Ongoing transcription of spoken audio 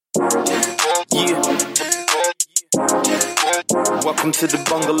Yeah. Welcome to the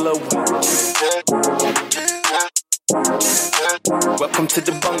bungalow. Welcome to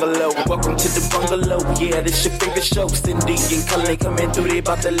the bungalow. Welcome to the bungalow. Yeah, this your favorite show. Cindy and Cullen coming through, they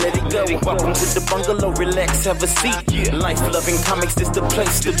about to let it go. Welcome to the bungalow. Relax, have a seat. Life-loving comics is the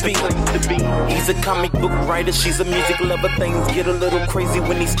place to be. He's a comic book writer. She's a music lover. Things get a little crazy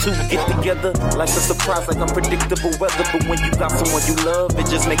when these two get together. Life's a surprise, like unpredictable weather. But when you got someone you love, it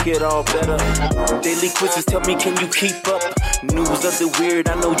just make it all better. Daily quizzes tell me, can you keep up? News of the weird,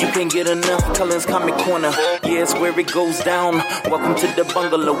 I know you can't get enough. Cullen's Comic Corner, yeah, it's where it goes down. Welcome to the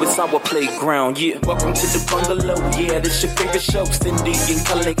bungalow, it's our playground. Yeah, welcome to the bungalow. Yeah, this your favorite show. Cindy and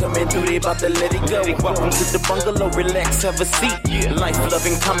Cullen coming through, they about to let it go. Welcome to the bungalow, relax, have a seat.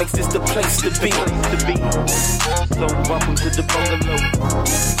 Life-loving comics is the place to be. So welcome to the bungalow,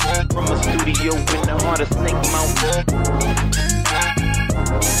 from a studio in the heart of Snake Mountain.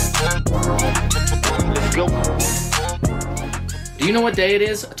 Let's go. Do you know what day it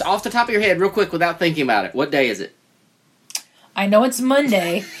is? Off the top of your head, real quick, without thinking about it. What day is it? I know it's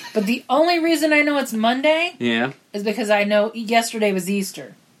Monday, but the only reason I know it's Monday is because I know yesterday was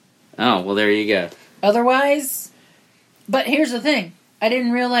Easter. Oh, well, there you go. Otherwise, but here's the thing. I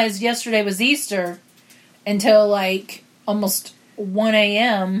didn't realize yesterday was Easter until like almost 1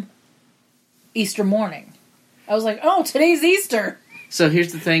 a.m. Easter morning. I was like, oh, today's Easter. So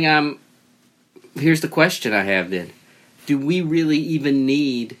here's the thing. Here's the question I have then. Do we really even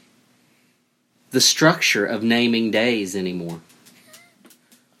need the structure of naming days anymore?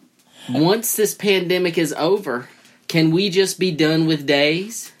 Once this pandemic is over, can we just be done with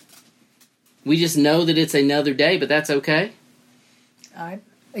days? We just know that it's another day, but that's okay?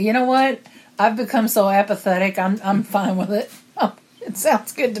 You know what? I've become so apathetic, I'm fine with it. Oh, it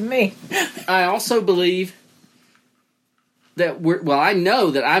sounds good to me. I also believe that I know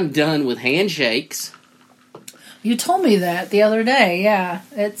that I'm done with handshakes. You told me that the other day, yeah.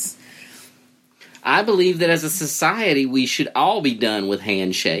 I believe that as a society, we should all be done with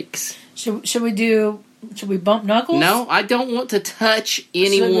handshakes. Should we bump knuckles? No, I don't want to touch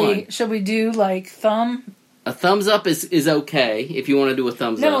anyone. Should we do, like, thumb? A thumbs up is okay if you want to do a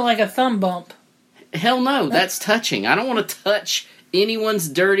thumbs up. No, like a thumb bump. Hell no, that's touching. I don't want to touch anyone's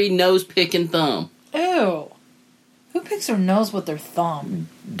dirty nose-picking thumb. Ew. Who picks their nose with their thumb?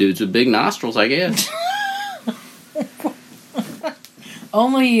 Dudes with big nostrils, I guess.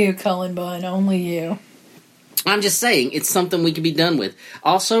 Only you, Cullen Bun. Only you. I'm just saying, it's something we could be done with.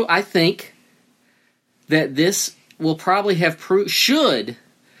 Also, I think that this will probably should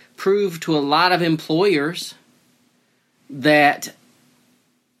prove to a lot of employers that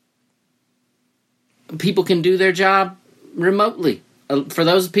people can do their job remotely. For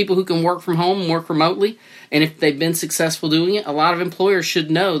those people who can work from home and work remotely, and if they've been successful doing it, a lot of employers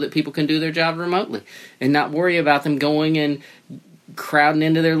should know that people can do their job remotely and not worry about them going and crowding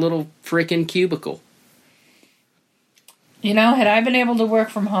into their little frickin' cubicle. You know, had I been able to work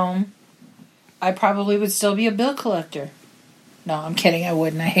from home, I probably would still be a bill collector. No, I'm kidding, I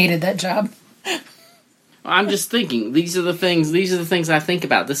wouldn't. I hated that job. I'm just thinking, these are the things I think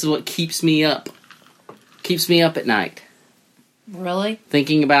about. This is what keeps me up. Keeps me up at night. Really?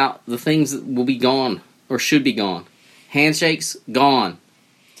 Thinking about the things that will be gone, or should be gone. Handshakes, gone.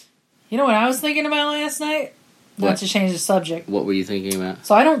 You know what I was thinking about last night? Not to change the subject. What were you thinking about?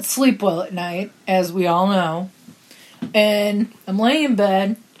 So I don't sleep well at night, as we all know. And I'm laying in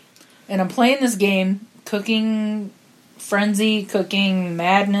bed, and I'm playing this game, Cooking Frenzy, Cooking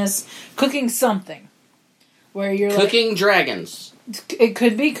Madness, Cooking something. Where you're Cooking Dragons. It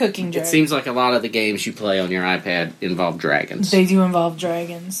could be Cooking Dragons. It seems like a lot of the games you play on your iPad involve dragons. They do involve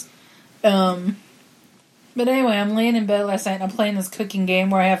dragons. But anyway, I'm laying in bed last night and I'm playing this cooking game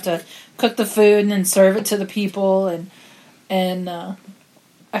where I have to cook the food and then serve it to the people. And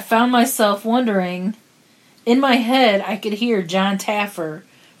I found myself wondering, in my head, I could hear John Taffer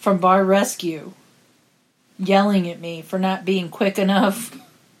from Bar Rescue yelling at me for not being quick enough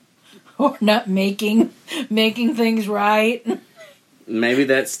or not making things right. Maybe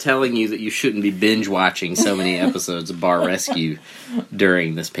that's telling you that you shouldn't be binge watching so many episodes of Bar Rescue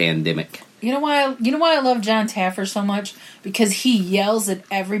during this pandemic. You know why I love John Taffer so much? Because he yells at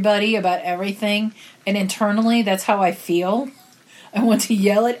everybody about everything, and internally that's how I feel. I want to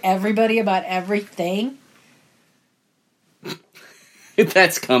yell at everybody about everything.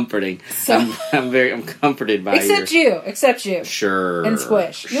 That's comforting. So, I'm comforted by Except you. Sure. And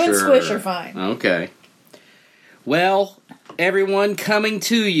Squish. You and Squish are fine. Okay. Well, everyone, coming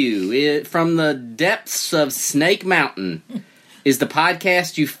to you from the depths of Snake Mountain is the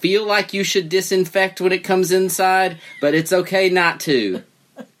podcast you feel like you should disinfect when it comes inside, but it's okay not to.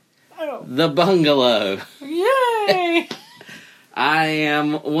 The Bungalow. Yay! I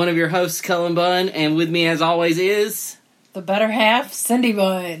am one of your hosts, Cullen Bunn, and with me as always is... The better half, Cindy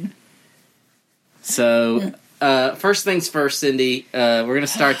Bunn. So, first things first, Cindy, we're going to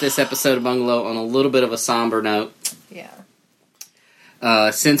start this episode of Bungalow on a little bit of a somber note.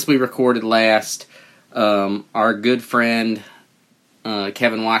 Yeah. Since we recorded last, our good friend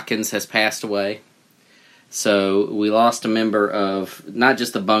Kevin Watkins has passed away. So we lost a member of not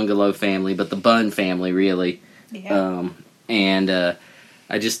just the Bungalow family, but the Bunn family, really. Yeah.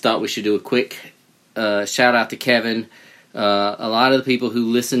 I just thought we should do a quick shout out to Kevin. A lot of the people who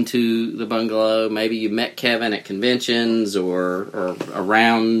listen to the Bungalow, maybe you met Kevin at conventions or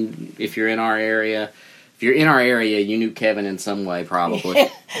around if you're in our area. If you're in our area, you knew Kevin in some way, probably.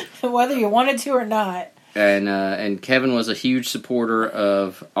 Whether you wanted to or not. And Kevin was a huge supporter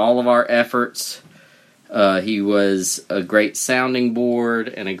of all of our efforts. He was a great sounding board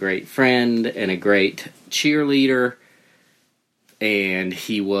and a great friend and a great cheerleader. And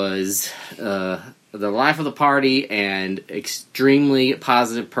he was the life of the party and extremely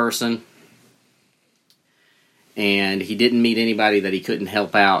positive person. And he didn't meet anybody that he couldn't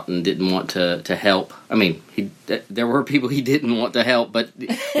help out and didn't want to help. I mean, there were people he didn't want to help, but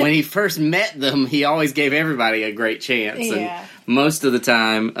when he first met them, he always gave everybody a great chance. Yeah. And most of the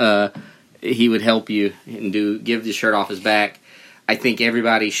time, he would help you and give the shirt off his back. I think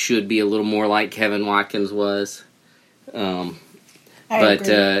everybody should be a little more like Kevin Watkins was. But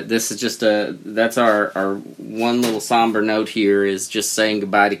this is just that's our one little somber note here is just saying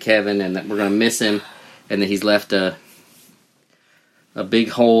goodbye to Kevin and that we're going to miss him and that he's left a big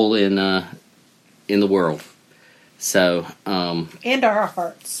hole in the world. So and our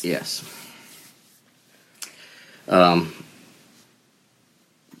hearts. Yes.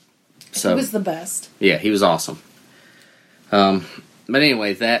 So he was the best. Yeah, he was awesome. But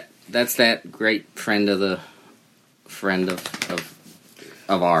anyway, that's that great friend of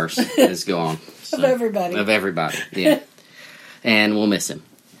ours is gone. So, Of everybody. Of everybody, yeah. And we'll miss him.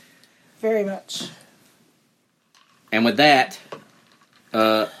 Very much. And with that,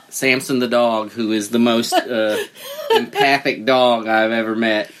 Samson the dog, who is the most empathic dog I've ever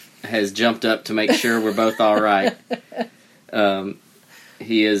met, has jumped up to make sure we're both all right.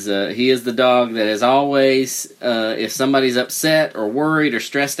 He is the dog that is always, if somebody's upset or worried or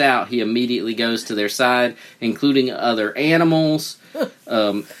stressed out, he immediately goes to their side, including other animals.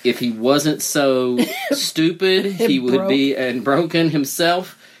 If he wasn't so stupid, he would be, and broken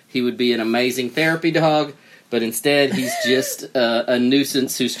himself, he would be an amazing therapy dog, but instead he's just a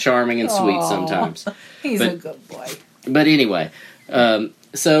nuisance who's charming and sweet sometimes. He's a good boy. But anyway,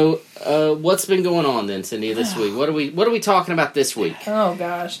 so what's been going on then, Cindy, this week? What are we talking about this week? Oh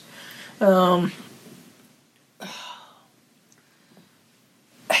gosh.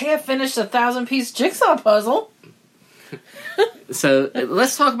 Hey, I finished a 1,000-piece jigsaw puzzle. So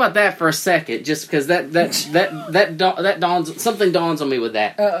let's talk about that for a second, just because that dawns on me with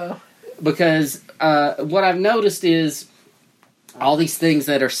that. Uh-oh. Because what I've noticed is all these things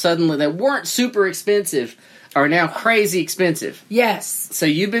that weren't super expensive are now crazy expensive. Yes. So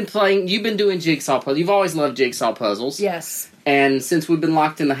you've been doing jigsaw puzzles. You've always loved jigsaw puzzles. Yes. And since we've been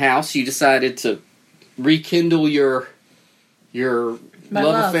locked in the house, you decided to rekindle your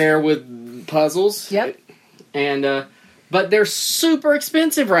love affair with puzzles. Yep. And but they're super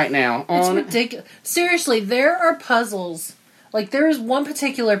expensive right now. It's ridiculous. Seriously, there are puzzles. Like, there is one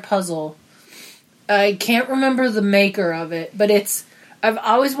particular puzzle. I can't remember the maker of it, but I've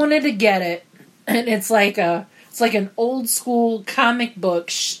always wanted to get it. And it's like an old school comic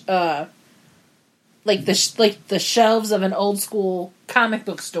book, like the shelves of an old school comic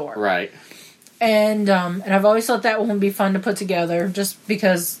book store. Right. And I've always thought that one would be fun to put together just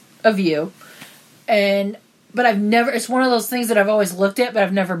because of you. But it's one of those things that I've always looked at, but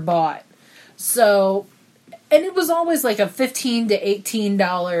I've never bought. So, and it was always like a $15 to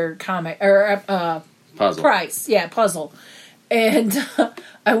 $18 comic, or puzzle. Price. Yeah, puzzle. And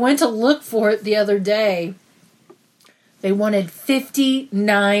I went to look for it the other day. They wanted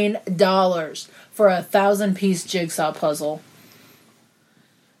 $59 for a 1,000-piece jigsaw puzzle.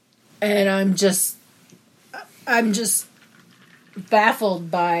 And I'm just baffled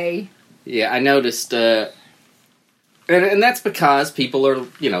by... Yeah, I noticed, and that's because people are,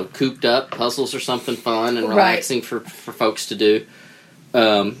 cooped up. Puzzles are something fun and relaxing for folks to do.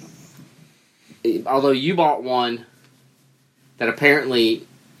 Although you bought one that apparently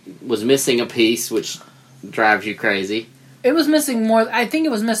was missing a piece, which drives you crazy. It was missing more. I think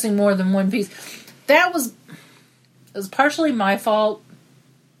it was missing more than one piece. It was partially my fault,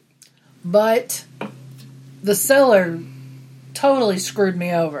 but the seller totally screwed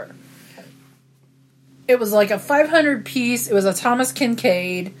me over. It was like a 500 piece. It was a Thomas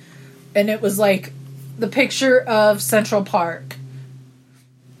Kincaid, and it was like the picture of Central Park.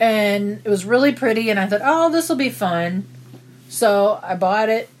 And it was really pretty, and I thought, oh, this will be fun. So I bought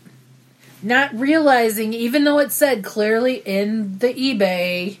it, not realizing, even though it said clearly in the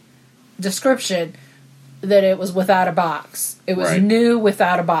eBay description that it was without a box. It was new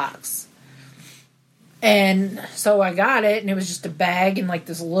without a box. And so I got it, and it was just a bag and like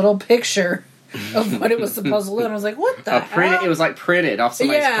this little picture of what it was supposed to look. And I was like, what the hell? It was like printed off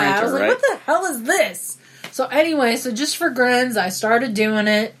somebody's printer, I was like, right? what the hell is this? So anyway, just for grins, I started doing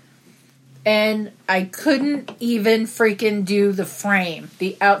it. And I couldn't even freaking do the frame,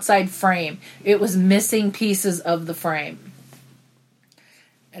 the outside frame. It was missing pieces of the frame.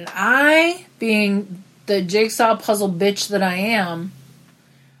 And I, being the jigsaw puzzle bitch that I am,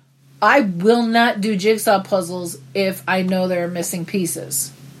 I will not do jigsaw puzzles if I know there are missing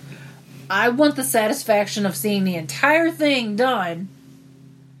pieces. I want the satisfaction of seeing the entire thing done.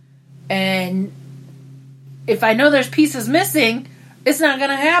 And if I know there's pieces missing, it's not going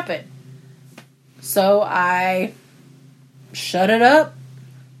to happen. So I shut it up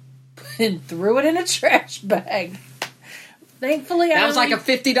and threw it in a trash bag. Thankfully, that was like a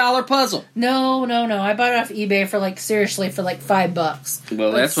 $50 puzzle. No. I bought it off eBay for like $5.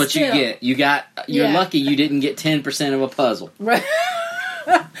 Well, that's what you get. You're lucky you didn't get 10% of a puzzle. Right.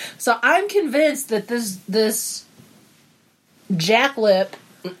 So I'm convinced that this jacklip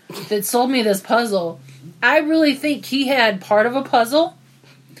that sold me this puzzle, I really think he had part of a puzzle.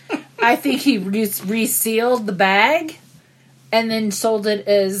 I think he resealed the bag and then sold it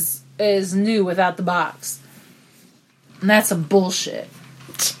as new without the box. And that's some bullshit.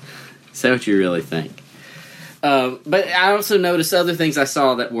 Is that what you really think? But I also noticed other things I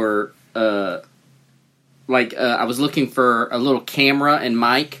saw that were I was looking for a little camera and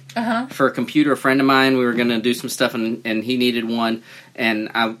mic for a computer. A friend of mine, we were going to do some stuff, and he needed one.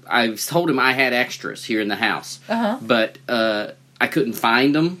 And I told him I had extras here in the house, but I couldn't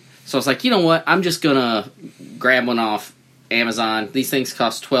find them. So I was like, you know what? I'm just going to grab one off Amazon. These things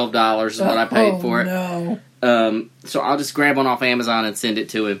cost $12 is what I paid for it. No. So I'll just grab one off Amazon and send it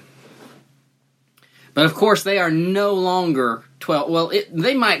to him. But of course, they are no longer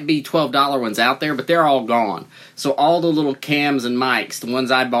they might be $12 ones out there, but they're all gone. So all the little cams and mics, the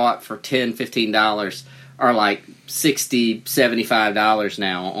ones I bought for $10, $15, are like $60, $75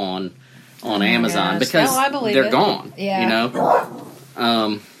 now on Amazon because they're gone. Yeah. You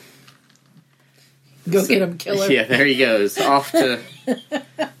know? Go get him, killer. Yeah, there he goes. Off to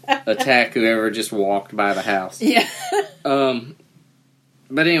attack whoever just walked by the house. Yeah.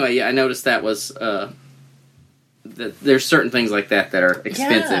 But anyway, I noticed that was that there's certain things like that are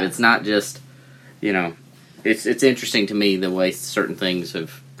expensive. Yeah. It's not just, it's interesting to me the way certain things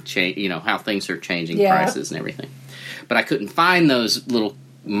have changed, how things are changing prices and everything. But I couldn't find those little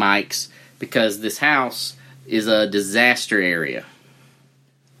mics because this house is a disaster area.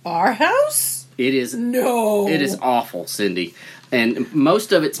 Our house? It is. No. It is awful, Cindy. And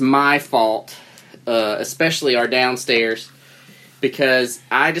most of it's my fault, especially our downstairs, because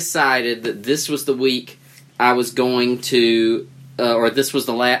I decided that this was the week I was going to, or this was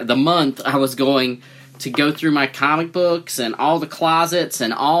the month I was going to go through my comic books and all the closets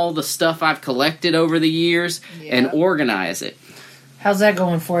and all the stuff I've collected over the years and organize it. How's that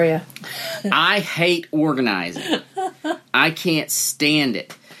going for you? I hate organizing. I can't stand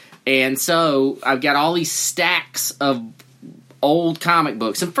it. And so I've got all these stacks of old comic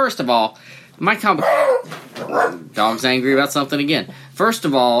books. And first of all, my comic... Dog's angry about something again. First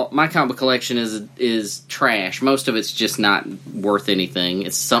of all, my comic book collection is trash. Most of it's just not worth anything.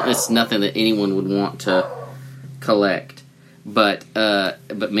 It's nothing that anyone would want to collect. But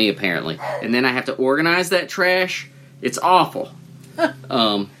me, apparently. And then I have to organize that trash. It's awful.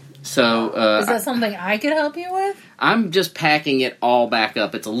 Is that something I could help you with? I'm just packing it all back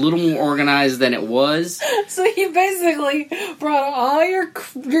up. It's a little more organized than it was. So you basically brought all your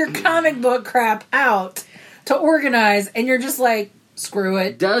comic book crap out to organize, and you're just like, screw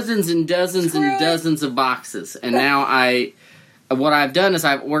it. Dozens and dozens and dozens of boxes. And now what I've done is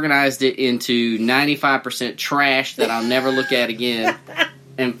I've organized it into 95% trash that I'll never look at again,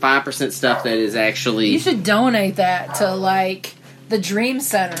 and 5% stuff that is actually... You should donate that to, like, the Dream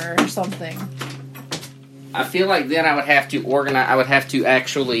Center or something. I feel like then I would have to organize... I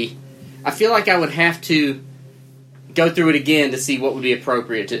feel like I would have to go through it again to see what would be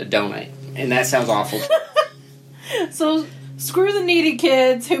appropriate to donate. And that sounds awful. So, screw the needy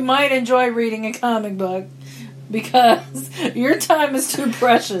kids who might enjoy reading a comic book, because your time is too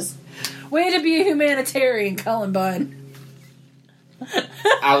precious. Way to be a humanitarian, Cullen Bunn.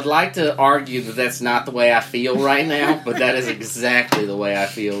 I would like to argue that that's not the way I feel right now, but that is exactly the way I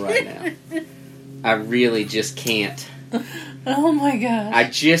feel right now. I really just can't. Oh my gosh. I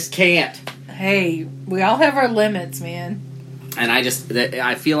just can't. Hey, we all have our limits, man. And I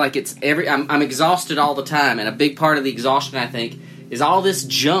feel like it's I'm exhausted all the time, and a big part of the exhaustion, I think, is all this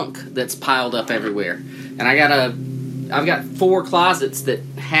junk that's piled up everywhere. And I've got 4 closets that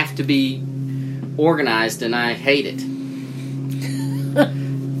have to be organized, and I hate it.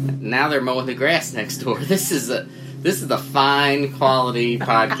 Now they're mowing the grass next door. This is a fine quality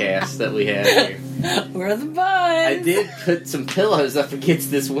podcast that we have here. We're the buns. I did put some pillows up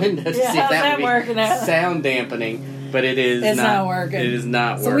against this window to see if that would be sound dampening, but it's not working. It is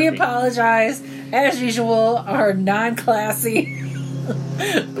not working. So we apologize, as usual, our non-classy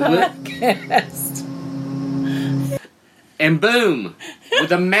podcast. And boom, with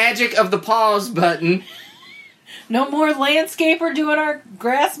the magic of the pause button. No more landscaper doing our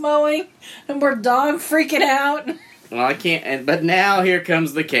grass mowing. No more dog freaking out. Well, I can't. But now here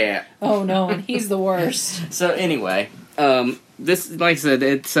comes the cat. Oh no, and he's the worst. So anyway, this, like I said,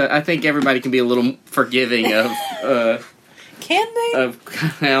 it's. I think everybody can be a little forgiving of. Can they?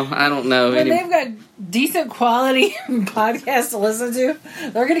 Well, I don't know. When they've got decent quality podcasts to listen to,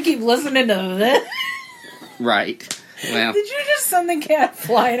 they're going to keep listening to this. Right. Well. Did you just send the cat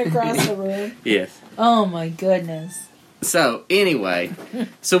flying across the room? Yes. Oh my goodness. So anyway,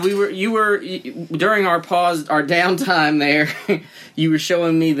 you were during our downtime there, you were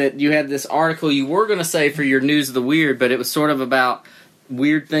showing me that you had this article you were going to say for your News of the Weird, but it was sort of about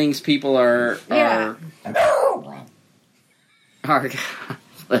weird things people are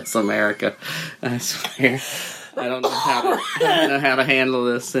bless America. I swear. I don't know how to handle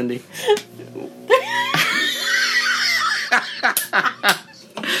this, Cindy.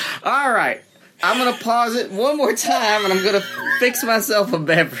 All right. I'm going to pause it one more time, and I'm going to fix myself a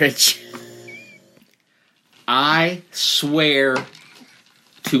beverage. I swear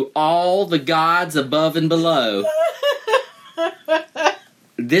to all the gods above and below,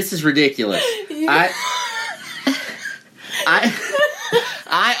 this is ridiculous.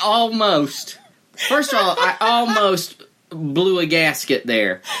 I almost, first of all, I almost blew a gasket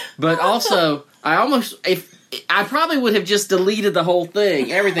there, but also, I probably would have just deleted the whole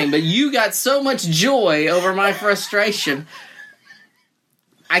thing, everything, but you got so much joy over my frustration,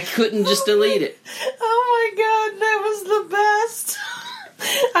 I couldn't just delete it. Oh my god, that was the best.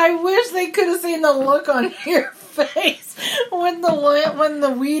 I wish they could have seen the look on your face when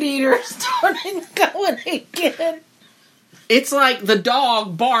the weed eater started going again. It's like the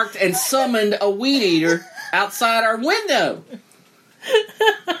dog barked and summoned a weed eater outside our window.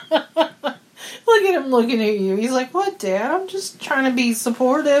 Look at him looking at you. He's like, "What, Dad? I'm just trying to be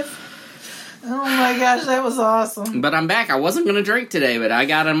supportive." Oh my gosh, that was awesome. But I'm back. I wasn't going to drink today, but I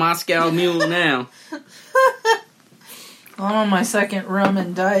got a Moscow Mule now. I'm on my second rum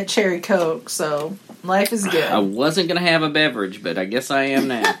and Diet Cherry Coke, so life is good. I wasn't going to have a beverage, but I guess I am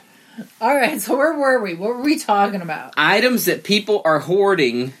now. All right, so where were we? What were we talking about? Items that people are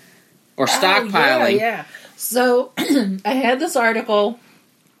hoarding or stockpiling. Yeah. So I had this article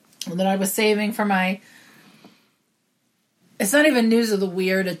that I was saving for my... It's not even News of the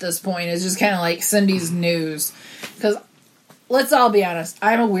Weird at this point. It's just kind of like Cindy's news. Because, let's all be honest,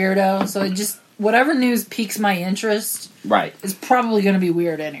 I'm a weirdo, so it just... Whatever news piques my interest... Right. ...is probably going to be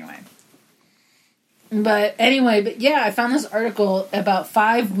weird anyway. But yeah, I found this article about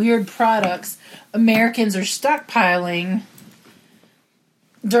 5 weird products Americans are stockpiling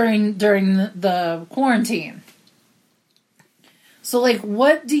during the quarantine. So, like,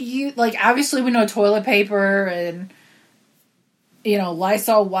 what do you... Like, obviously we know toilet paper and, you know,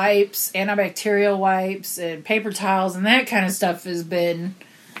 Lysol wipes, antibacterial wipes, and paper towels, and that kind of stuff has been,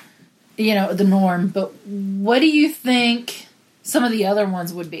 you know, the norm. But what do you think some of the other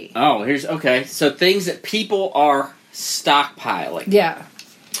ones would be? Oh, okay. So things that people are stockpiling. Yeah.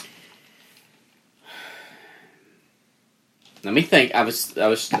 Let me think. I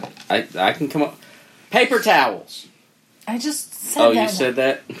can come up. Paper towels. I just said that. Oh, you said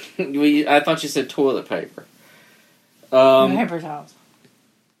that? I thought you said toilet paper. Paper towels.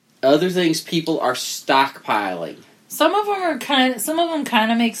 Other things people are stockpiling. Some of them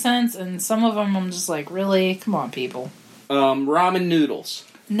kind of make sense, and some of them I'm just like, really? Come on, people. Ramen noodles.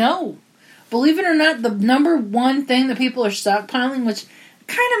 No. Believe it or not, the number one thing that people are stockpiling, which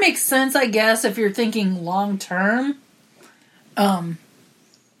kind of makes sense, I guess, if you're thinking long term,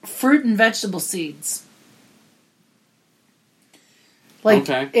 fruit and vegetable seeds. Like,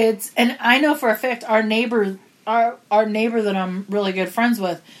 okay. And I know for a fact our neighbor that I'm really good friends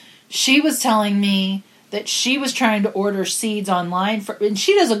with, she was telling me that she was trying to order seeds online and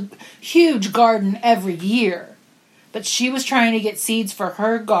she does a huge garden every year, but she was trying to get seeds for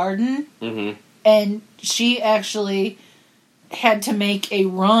her garden, and she actually had to make a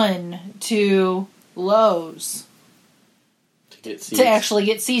run to Lowe's to actually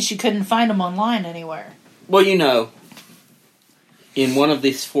get seeds. She couldn't find them online anywhere. Well, in one of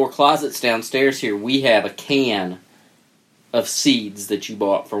these 4 closets downstairs here, we have a can of seeds that you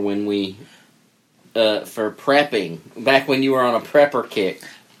bought for when for prepping, back when you were on a prepper kick.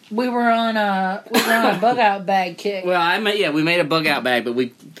 We were on a bug out bag kick. Well, we made a bug out bag, but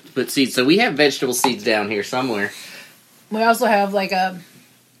we put seeds. So we have vegetable seeds down here somewhere. We also have like a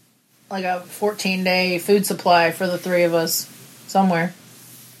 14-day food supply for the 3 of us somewhere.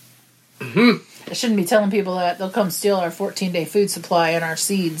 I shouldn't be telling people that. They'll come steal our 14-day food supply and our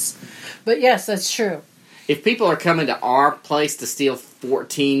seeds. But yes, that's true. If people are coming to our place to steal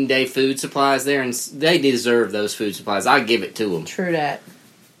 14-day food supplies there, and they deserve those food supplies, I give it to them. True that.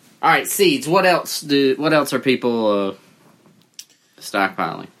 All right, seeds. What else are people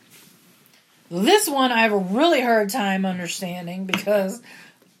stockpiling? This one I have a really hard time understanding because,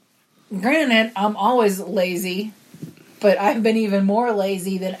 granted, I'm always lazy, but I've been even more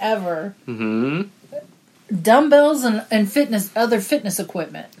lazy than ever. Mm-hmm. Dumbbells and other fitness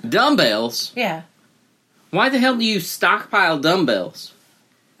equipment. Dumbbells? Yeah. Why the hell do you stockpile dumbbells?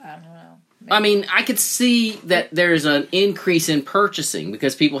 I don't know. I mean, I could see that there's an increase in purchasing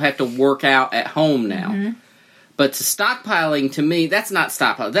because people have to work out at home now. Mm-hmm. But stockpiling, to me, that's not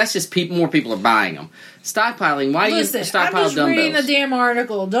stockpiling. That's just more people are buying them. Stockpiling, why do you stockpile dumbbells? I'm just reading the damn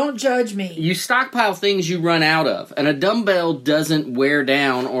article. Don't judge me. You stockpile things you run out of. And a dumbbell doesn't wear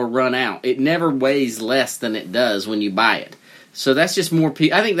down or run out. It never weighs less than it does when you buy it. So that's just more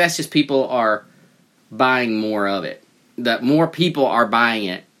people. I think that's just people are buying more of it. That more people are buying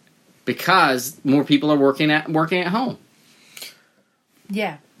it because more people are working at home.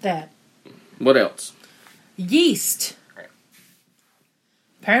 Yeah, that. What else? Yeast.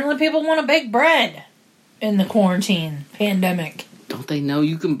 Apparently people want to bake bread in the quarantine pandemic. Don't they know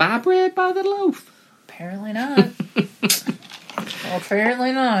you can buy bread by the loaf? Apparently not. Well,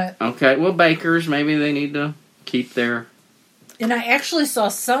 apparently not. Okay, well, bakers, maybe they need to keep their... And I actually saw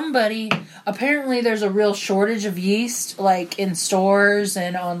somebody... Apparently there's a real shortage of yeast, like, in stores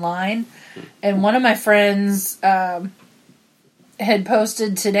and online. And one of my friends had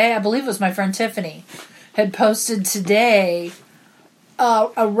posted today, I believe it was my friend Tiffany, had posted today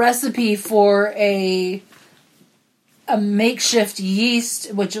a recipe for a makeshift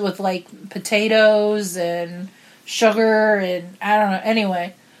yeast, which with like potatoes and sugar and I don't know.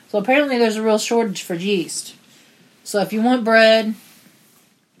 Anyway, so apparently there's a real shortage for yeast. So if you want bread,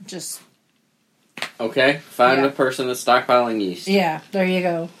 just find a person that's stockpiling yeast. Yeah, there you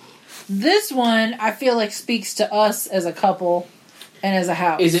go. This one I feel like speaks to us as a couple. And as a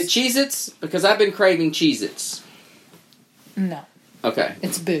house. Is it Cheez-Its? Because I've been craving Cheez-Its. No. Okay.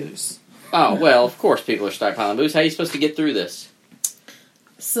 It's booze. Oh, well, of course people are stockpiling booze. How are you supposed to get through this?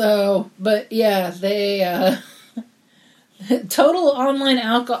 So, but yeah, they, total online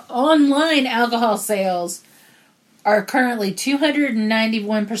alcohol sales are currently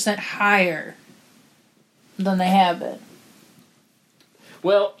 291% higher than they have been.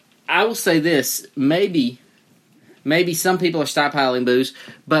 Well, I will say this. Maybe some people are stockpiling booze,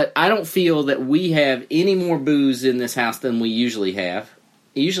 but I don't feel that we have any more booze in this house than we usually have.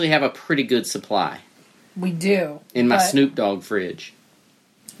 We usually have a pretty good supply. We do. In my Snoop Dogg fridge.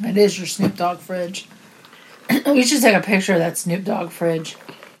 It is your Snoop Dogg fridge. We should take a picture of that Snoop Dogg fridge.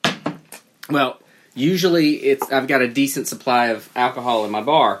 Well, usually I've got a decent supply of alcohol in my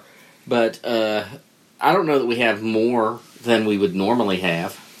bar, but I don't know that we have more than we would normally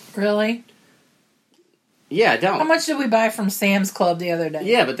have. Really? Yeah, I don't. How much did we buy from Sam's Club the other day?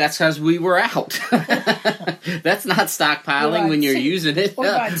 Yeah, but that's because we were out. That's not stockpiling when you're using it. We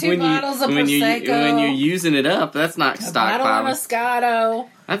bought 2 bottles of Prosecco. When you're using it up, that's not stockpiling. A bottle of Moscato.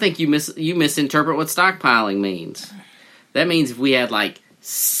 I think you misinterpret what stockpiling means. That means if we had like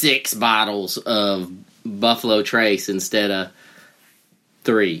 6 bottles of Buffalo Trace instead of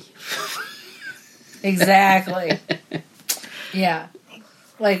 3. Exactly. Yeah.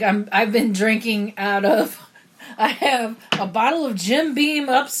 Like I've been drinking out of. I have a bottle of Jim Beam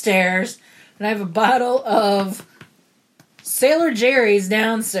upstairs, and I have a bottle of Sailor Jerry's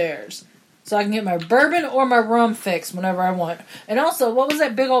downstairs, so I can get my bourbon or my rum fix whenever I want. And also, what was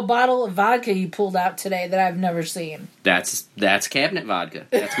that big old bottle of vodka you pulled out today that I've never seen? That's cabinet vodka.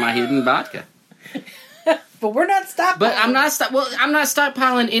 That's my hidden vodka. But we're not stockpiling. But I'm not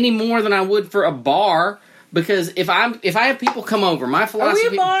stockpiling any more than I would for a bar. Because if I have people come over, my philosophy...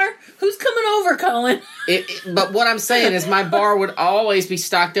 Are we a bar? Who's coming over, Colin? But what I'm saying is my bar would always be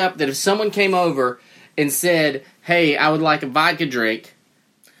stocked up that if someone came over and said, hey, I would like a vodka drink,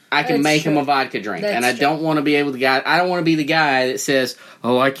 I can make them a vodka drink. And I don't want to be able to... I don't want to be the guy that says,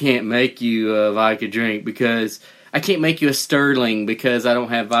 oh, I can't make you a vodka drink because... I can't make you a Sterling because I don't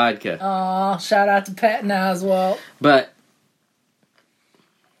have vodka. Aw, shout out to Pat and Oswald. But...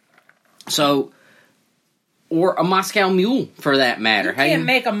 So... Or a Moscow Mule, for that matter. You can't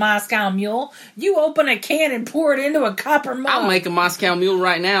make a Moscow Mule. You open a can and pour it into a copper mug. I'll make a Moscow Mule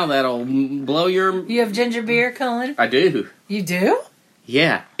right now that'll blow your... You have ginger beer, Colin? I do. You do?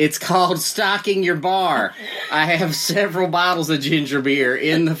 Yeah. It's called stocking your bar. I have several bottles of ginger beer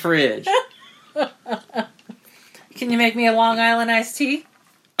in the fridge. Can you make me a Long Island iced tea?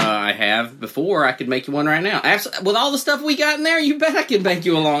 I have before. I could make you one right now. With all the stuff we got in there, you bet I could make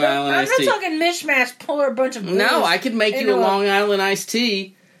you a Long Island iced tea. I'm not talking mishmash, pour a bunch of booze. No, I could make you a Long Island iced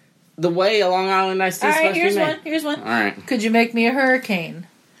tea the way a Long Island iced tea is supposed to be made. Here's one. All right. Could you make me a hurricane?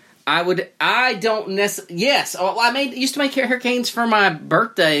 I don't necessarily... Yes. Oh, used to make hurricanes for my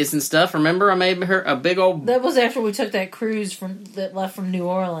birthdays and stuff. Remember? I made her a big old... That was after we took that cruise that left from New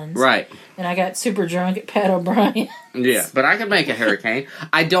Orleans. Right. And I got super drunk at Pat O'Brien. Yeah, but I could make a hurricane.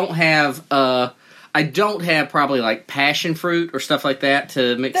 I don't have probably like passion fruit or stuff like that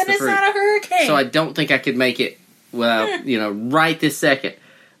to mix the fruit. Then it's not a hurricane. So I don't think I could make it, right this second.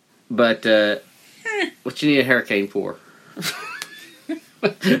 But what you need a hurricane for?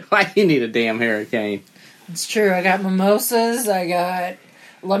 Why do you need a damn hurricane? It's true. I got mimosas. I got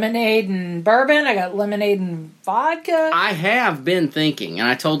lemonade and bourbon. I got lemonade and vodka. I have been thinking, and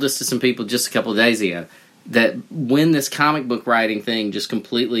I told this to some people just a couple of days ago, that when this comic book writing thing just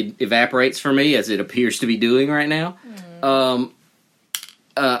completely evaporates for me, as it appears to be doing right now,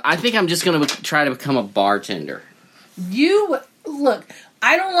 I think I'm just going to try to become a bartender. Look,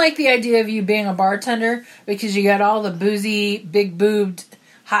 I don't like the idea of you being a bartender because you got all the boozy, big-boobed,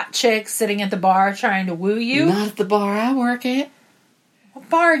 hot chicks sitting at the bar trying to woo you. Not at the bar I work at. What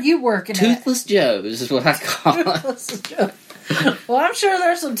bar are you working at? Toothless Joe's is what I call it. Toothless Joe. Well, I'm sure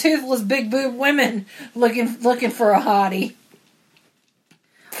there's some toothless, big-boobed women looking for a hottie.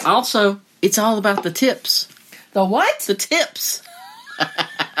 Also, it's all about the tips. The what? The tips.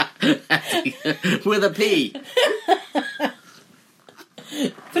 With a P.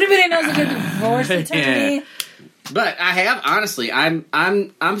 If anybody knows a good divorce attorney. But I have, honestly,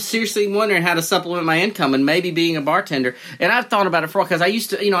 I'm seriously wondering how to supplement my income and maybe being a bartender. And I've thought about it for a while because I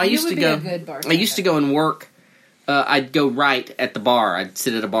used to go and work. I'd go right at the bar. I'd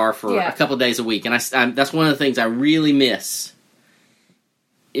sit at a bar for a couple of days a week, and that's one of the things I really miss.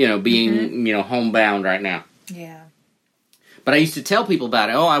 Being homebound right now. Yeah. But I used to tell people about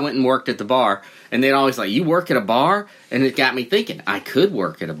it. Oh, I went and worked at the bar. And they'd always like, you work at a bar? And it got me thinking, I could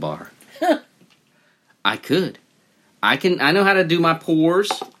work at a bar. I could. I know how to do my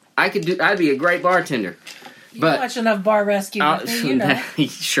pours. I'd be a great bartender. You watch enough Bar Rescue with me,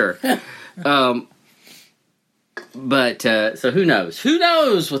 Sure. So who knows? Who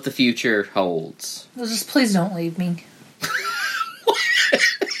knows what the future holds? Well, just please don't leave me.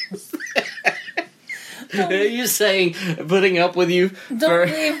 Are you saying putting up with you?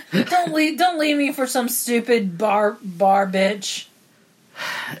 Don't leave me for some stupid bar bitch.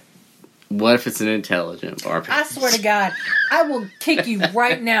 What if it's an intelligent bar bitch? I swear to God, I will kick you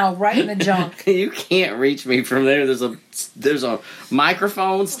right now, right in the junk. You can't reach me from there. There's a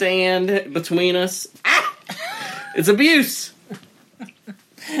microphone stand between us. Ah! It's abuse.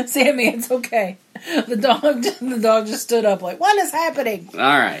 Sammy, it's okay. The dog just stood up like, what is happening? All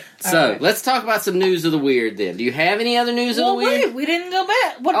right. So, let's talk about some news of the weird then. Do you have any other news of the weird? Wait, we didn't go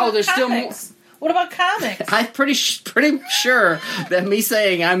back. What about there's comics? still more. What about comics? I'm pretty sure that me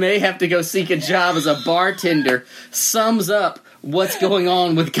saying I may have to go seek a job as a bartender sums up what's going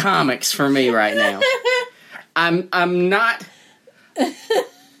on with comics for me right now. I'm not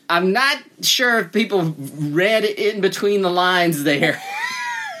sure if people read in between the lines there.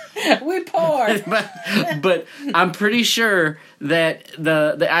 We poured. but I'm pretty sure that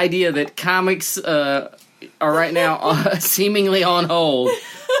the idea that comics are right now seemingly on hold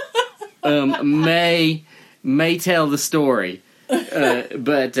may tell the story. So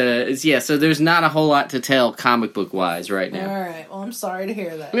there's not a whole lot to tell comic book wise right now. All right. Well, I'm sorry to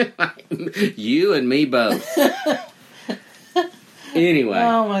hear that. You and me both. Anyway.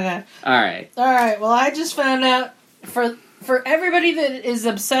 Oh my God. All right. Well, I just found out for everybody that is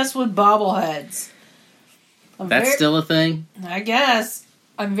obsessed with bobbleheads. That's still a thing? I guess.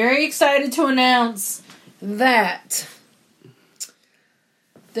 I'm very excited to announce that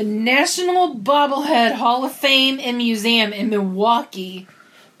The National Bobblehead Hall of Fame and Museum in Milwaukee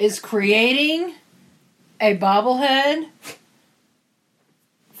is creating a bobblehead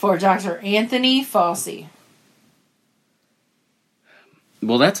for Dr. Anthony Fauci.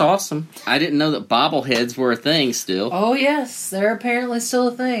 Well, that's awesome. I didn't know that bobbleheads were a thing still. Oh, yes. They're apparently still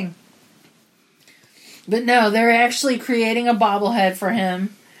a thing. But no, they're actually creating a bobblehead for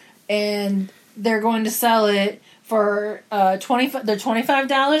him, and they're going to sell it for they're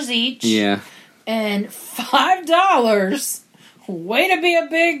 $25 each. Yeah. And $5. Way to be a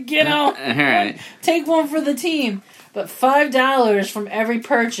big, all right. Take one for the team. But $5 from every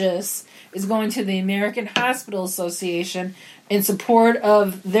purchase is going to the American Hospital Association in support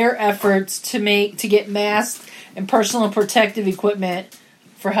of their efforts to get masks and personal protective equipment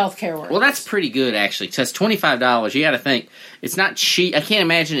for healthcare workers. Well, that's pretty good, actually. Because $25, you got to think, it's not cheap. I can't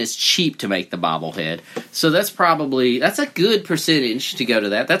imagine it's cheap to make the bobblehead. So that's a good percentage to go to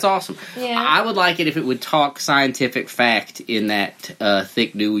that. That's awesome. Yeah. I would like it if it would talk scientific fact in that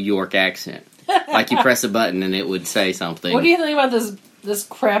thick New York accent. Like you press a button and it would say something. What do you think about this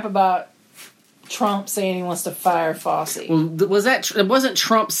crap about Trump saying he wants to fire Fauci? Well, it wasn't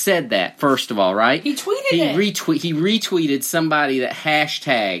Trump said that, first of all, right? He tweeted it. He retweeted somebody that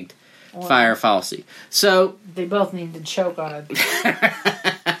hashtagged fire Fauci. So they both need to choke on it.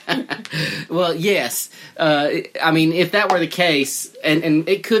 Well, yes. I mean, if that were the case, and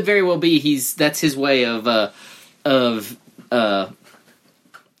it could very well be that's his way of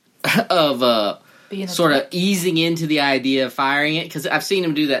sort of easing into the idea of firing it, because I've seen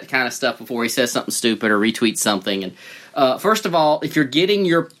him do that kind of stuff before. He says something stupid or retweets something. And first of all, if you're getting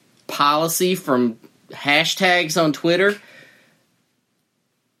your policy from hashtags on Twitter,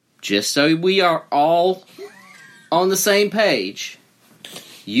 just so we are all on the same page,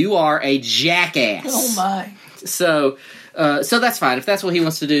 you are a jackass. Oh my! So that's fine if that's what he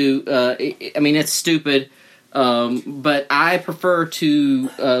wants to do. I mean, it's stupid. But I prefer to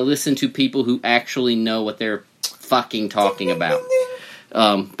listen to people who actually know what they're fucking talking about.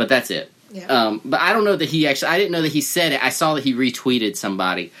 But that's it. Yeah. But I don't know that he actually... I didn't know that he said it. I saw that he retweeted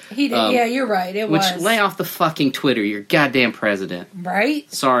somebody. He did. Yeah, you're right. It was. Which, lay off the fucking Twitter. You're goddamn president. Right?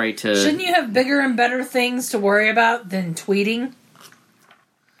 Sorry to... Shouldn't you have bigger and better things to worry about than tweeting?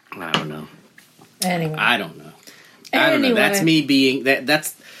 I don't know. Anyway. I don't know. I don't know. That's me being... That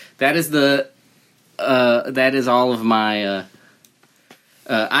is all of my...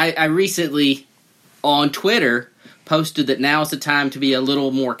 I recently, on Twitter, posted that now is the time to be a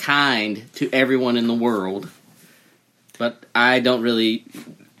little more kind to everyone in the world. But I don't really...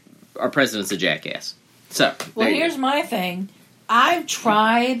 Our president's a jackass. So, well, here's my thing. I've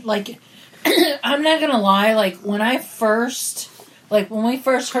tried, I'm not gonna lie, when we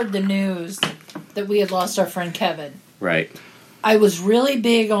first heard the news that we had lost our friend Kevin. Right. I was really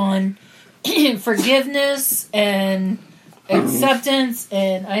big on forgiveness and acceptance,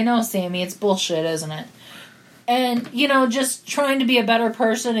 and I know, Sammy, it's bullshit, isn't it? And, just trying to be a better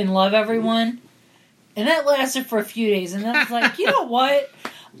person and love everyone. And that lasted for a few days, and then I was like, you know what?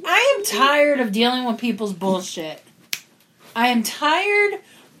 I am tired of dealing with people's bullshit. I am tired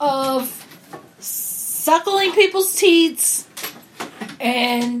of suckling people's teats,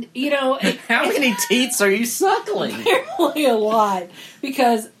 and, How many teats are you suckling? Apparently a lot,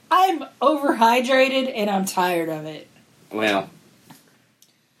 because I'm overhydrated and I'm tired of it. Well,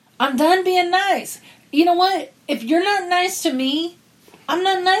 I'm done being nice. You know what? If you're not nice to me, I'm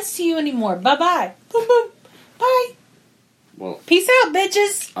not nice to you anymore. Bye-bye. Boom, boom. Bye. Well, peace out,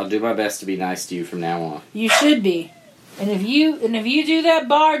 bitches. I'll do my best to be nice to you from now on. You should be. And if you do that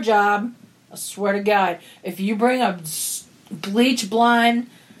bar job, I swear to God, if you bring a bleach blind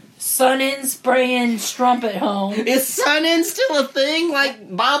sun-in spraying strumpet home. Is sun-in still a thing, like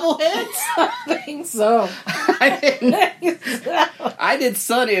bobbleheads? I think so. I did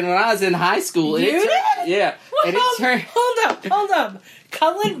sun-in when I was in high school. You did? Yeah. Well, and it turned... Hold up.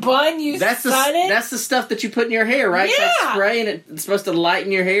 Cullen Bunn used sun-in? That's the stuff that you put in your hair, right? Yeah. It's like spray, and it's supposed to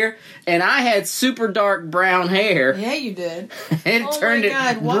lighten your hair. And I had super dark brown hair. Yeah, you did. And it turned it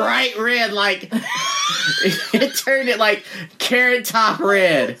bright red, like... it turned it like carrot top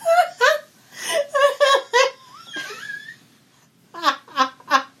red.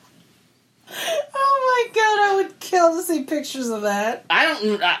 Oh my God, I would kill to see pictures of that.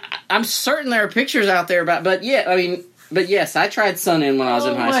 I'm certain there are pictures out there but yes, I tried sun-in when I was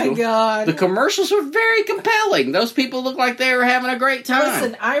in high school. Oh my God. The commercials were very compelling. Those people looked like they were having a great time.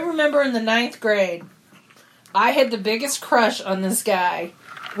 Listen, I remember in the 9th grade, I had the biggest crush on this guy,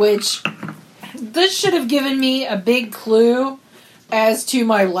 which this should have given me a big clue as to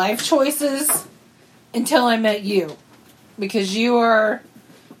my life choices until I met you. Because you are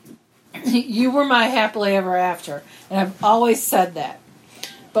You were my happily ever after, and I've always said that.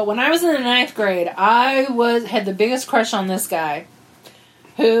 But when I was in the 9th grade, I had the biggest crush on this guy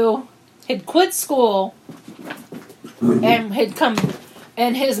who had quit school and had come,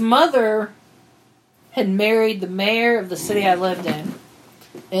 and his mother had married the mayor of the city I lived in,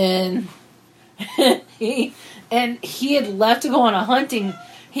 and he had left to go on a hunting.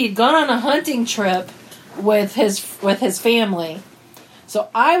 He'd gone on a hunting trip with his family. So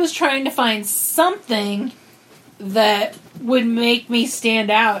I was trying to find something that would make me stand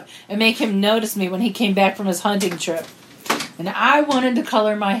out and make him notice me when he came back from his hunting trip. And I wanted to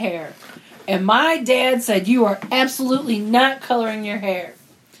color my hair. And my dad said, "You are absolutely not coloring your hair."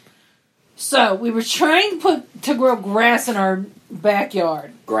 So we were trying to grow grass in our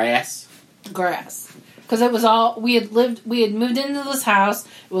backyard. Grass? Grass. Because it was all, we had moved into this house,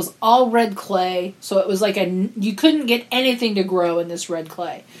 it was all red clay, so it was like you couldn't get anything to grow in this red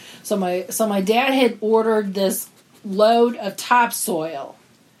clay. So my dad had ordered this load of topsoil,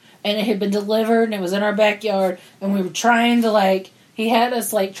 and it had been delivered, and it was in our backyard, and we were trying to he had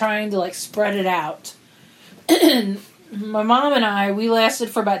us trying to spread it out. And my mom and I, we lasted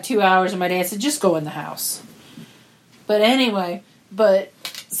for about 2 hours, and my dad said, "Just go in the house." But anyway,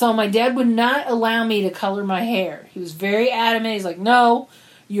 so my dad would not allow me to color my hair. He was very adamant. He's like, "No,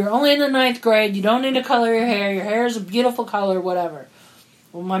 you're only in the 9th grade. You don't need to color your hair. Your hair is a beautiful color, whatever."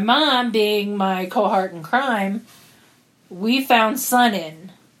 Well, my mom, being my cohort in crime, we found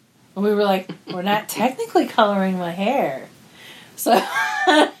sun-in. And we were like, "We're not technically coloring my hair." So,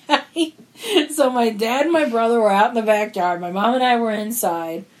 so my dad and my brother were out in the backyard. My mom and I were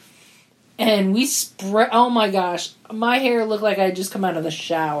inside. And we oh my gosh, my hair looked like I had just come out of the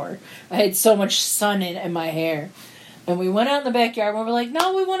shower. I had so much sun in my hair. And we went out in the backyard and we were like,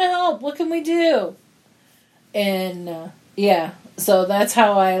 "No, we want to help. What can we do?" And, yeah, so that's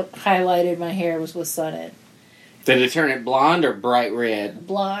how I highlighted my hair, was with sun in. Did it turn it blonde or bright red?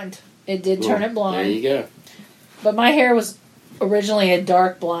 Blonde. It did turn it blonde. There you go. But my hair was originally a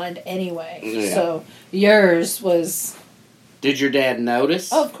dark blonde anyway. Yeah. So yours was... Did your dad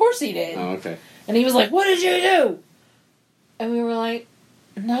notice? Oh, of course he did. Oh, okay. And he was like, "What did you do?" And we were like,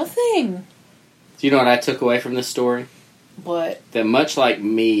 "Nothing." Do you know what I took away from this story? What? That much like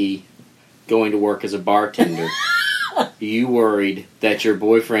me going to work as a bartender, you worried that your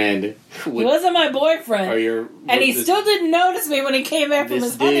boyfriend would... He wasn't my boyfriend. And he still didn't notice me when he came back from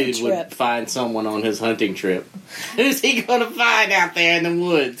his hunting This dude trip. would find someone on his hunting trip. Who's he going to find out there in the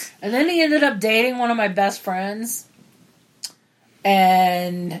woods? And then he ended up dating one of my best friends.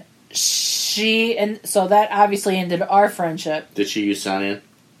 And so that obviously ended our friendship. Did she use sun-in?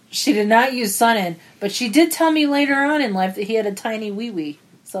 She did not use sun-in, but she did tell me later on in life that he had a tiny wee-wee.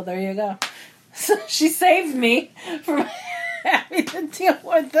 So there you go. So she saved me from having to deal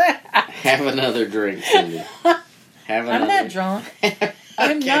with that. Have another drink, Cindy. Have another. I'm not drunk.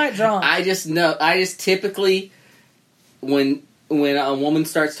 I'm not drunk. I just typically, when a woman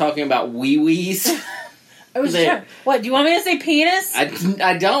starts talking about wee-wees... What, do you want me to say penis?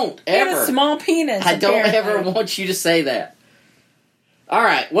 I don't, ever. You have a small penis. I don't ever want you to say that.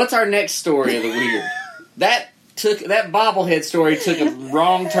 Alright, what's our next story of the weird? That bobblehead story took a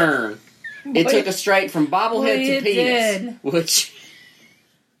wrong turn. It took us straight from bobblehead to penis. Did. Which...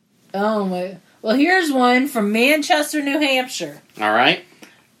 Oh my... Well, here's one from Manchester, New Hampshire. Alright.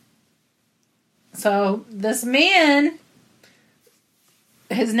 So, this man...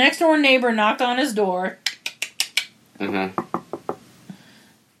 His next door neighbor knocked on his door...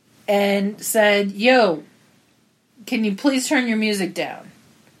 And said, "Yo, can you please turn your music down?"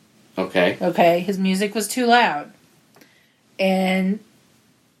 Okay, his music was too loud. And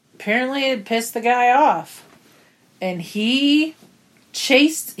apparently it pissed the guy off. And he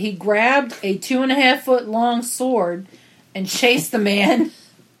grabbed a 2.5-foot long sword and chased the man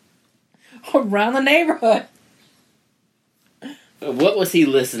around the neighborhood. What was he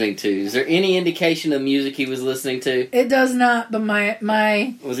listening to? Is there any indication of music he was listening to? It does not, but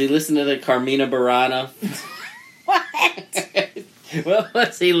my... Was he listening to Carmina Burana? What? What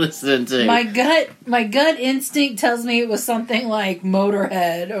was he listening to? My gut instinct tells me it was something like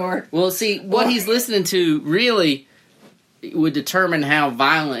Motorhead or... Well, see, what he's listening to really would determine how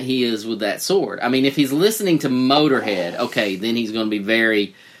violent he is with that sword. I mean, if he's listening to Motorhead, okay, then he's going to be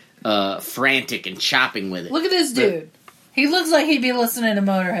very frantic and chopping with it. Look at this dude. He looks like he'd be listening to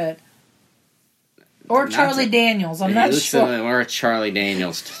Motorhead. Or Charlie Daniels, I'm not sure. Or a Charlie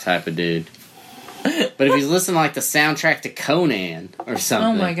Daniels type of dude. But if he's listening like the soundtrack to Conan or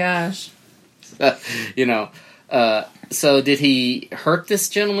something. Oh my gosh. So did he hurt this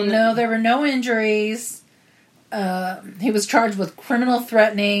gentleman? No, there were no injuries. He was charged with criminal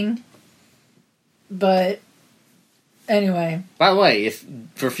threatening But anyway. By the way, if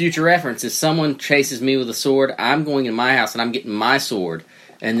for future reference, if someone chases me with a sword, I'm going in my house and I'm getting my sword,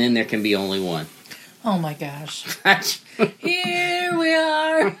 and then there can be only one. Oh my gosh. Here we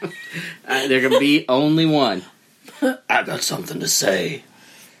are. There can be only one. I've got something to say.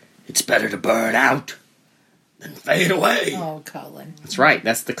 It's better to burn out than fade away. Oh, Cullen. That's right.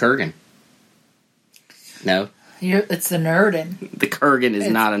 That's the Kurgan. No. It's the Nerdin. The Kurgan is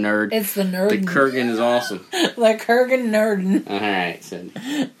not a nerd. It's the Nerdin. The Kurgan is awesome. The Kurgan Nerdin. All right,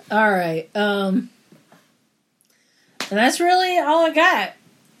 Cindy. All right. And that's really all I got.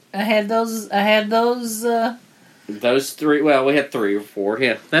 I had those. Those three. Well, we had 3 or 4.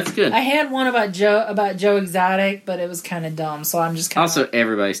 Yeah, that's good. I had one about Joe Exotic, but it was kind of dumb. So I'm just kind of. Also,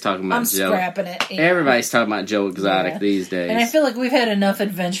 everybody's talking about Joe. I'm scrapping it. Yeah. Everybody's talking about Joe Exotic these days. And I feel like we've had enough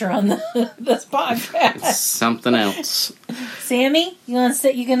adventure on this podcast. It's something else. Sammy, you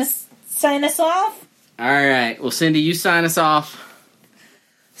gonna sign us off? All right. Well, Cindy, you sign us off.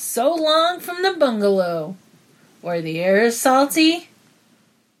 So long from the bungalow, where the air is salty,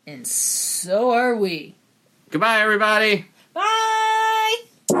 and so are we. Goodbye, everybody. Bye.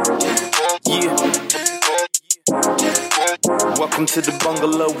 Yeah. Welcome to the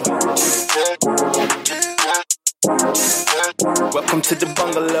bungalow. Welcome to the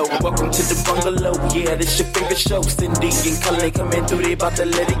bungalow. Welcome to the bungalow. Yeah, this your favorite show. Cindy and Cullen coming through. They about to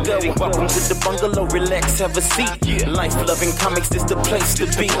let it go. Welcome to the bungalow. Relax, have a seat. Yeah. Life loving comics, this the place to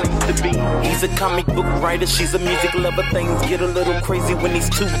be. He's a comic book writer. She's a music lover. Things get a little crazy when these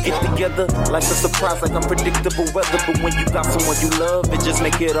two get together. Life's a surprise, like unpredictable weather. But when you got someone you love, it just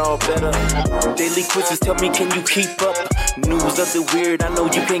make it all better. Daily quizzes tell me, can you keep up? News of the weird, I know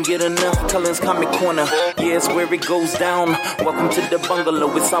you can't get enough. Cullen's Comic Corner, yeah, it's where it goes down. Welcome to the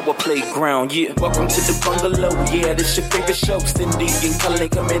bungalow, it's our playground, yeah. Welcome to the bungalow, yeah, this your favorite show. Cindy and Cullen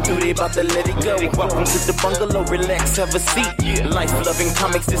coming through, they about to let it go. Welcome to the bungalow, relax, have a seat. Yeah. Life loving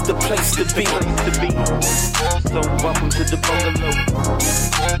comics is the place to be. So welcome to the bungalow,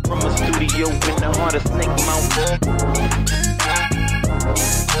 from a studio in the heart of Snake Mountain.